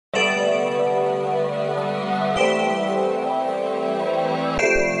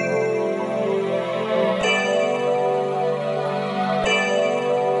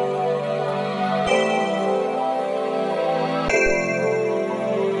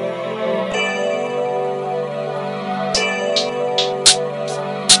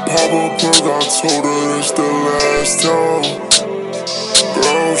perk, I told her it's the last time. Girl,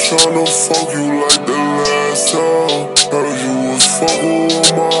 I'm tryna fuck you like the last time. Heard you was fucking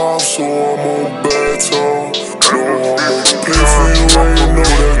with my op, so I'm on bad time. No, I'ma pay for you, ain't know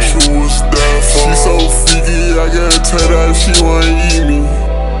that you was that far. She so freaky, I can't tell that she wanna eat me.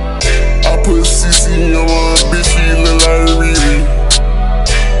 I put CC on my bitch, she look like Riri.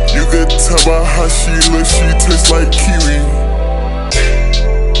 You could tell by how she look, she tastes like kiwi.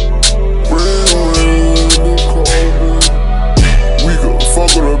 We could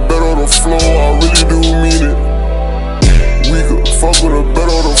fuck with a bed on the floor, I really do mean it. We could fuck with a bed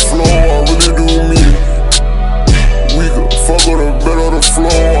on the floor, I really do mean it. We could fuck with a bed on the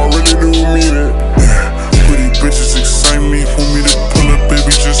floor, I really do mean it. Pretty bitches excite me, want me to pull up,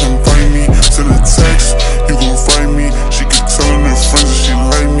 baby, just invite me. Send a text, you gon' find me. She keep telling her friends that she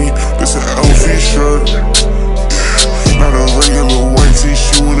like me. This an LV shirt, not a regular white tee.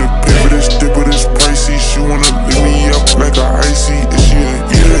 She wanna pay for this dip, but it's pricey. She wanna lift me up like a icy. Is she an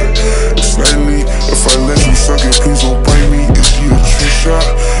eater? It's nightly. If I let you suck it, please don't bite me. Is she a true shot?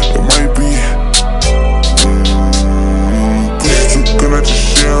 It might be. Pussy too good not to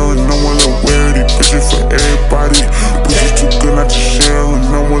shell, and no one will wear these bitches for everybody. Pussy too good not to shell, and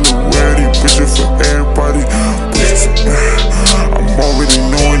no one will wear these bitches for everybody. I'm already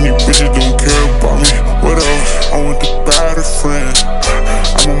knowing these bitches don't care about me. What else? I want the better friend.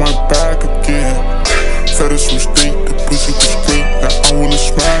 I'm on my back again. Fed us some steak, the pussy was great. Now I wanna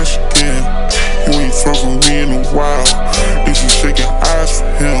smash again. You ain't far from me in a while. Is you shaking eyes for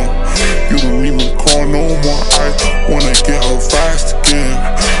him? You don't even call no more. I wanna get her fast again.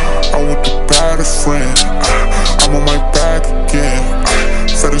 I want the better friend. I'm on my back again.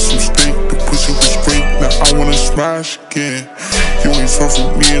 Fed us some steak, the pussy was great. Now I wanna smash again. You ain't far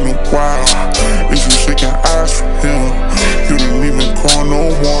from me in a while. Is you shaking eyes for him? You don't even call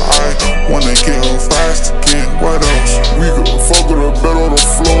no more. I wanna get her fast again. What else? We could fuck with a bed on the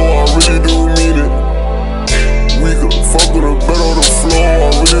floor, I really do mean it. We could fuck with a bed on the floor, I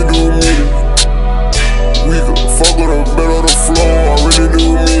really do mean it. We could fuck with a bed on the floor, I really do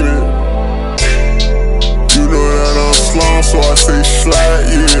mean it. You know that I'm slime, so I say slide,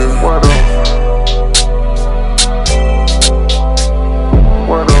 yeah. What else?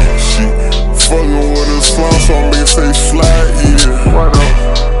 What else? She fucking with a slime, so I make it say slide, yeah. What else?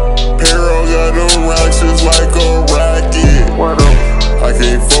 Hero got them racks just like a racket. What else? I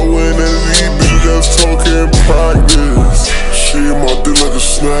can't fuck with none of these bitches that's talking practice. She in my dick like a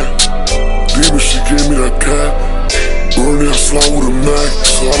snack. Demon, she gave me that cat. Burn that slide with a Mac.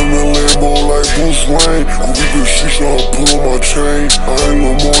 Slide in that Lambo like Bruce Wayne. Groovy bitch, she tryna pull on my chain. I ain't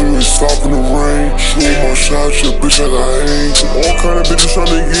no more, you ain't stopping the rain. Shooting my shot, shit, bitch, like I ain't. All kind of bitches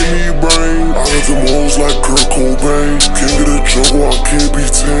tryna give me brain. I got them hoes like Kurt Cobain. Can't get a joke, I can't be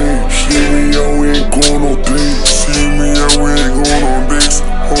tamed. See me out, we ain't going no dates. See me out, we ain't going on dates.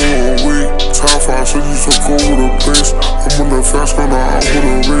 Hold on, wait. Top 5 said you took over the base. I'm on the fast car, now I'm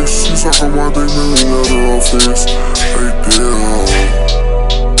on the race. She suckin' my dick, then we let her off face. Hey, damn.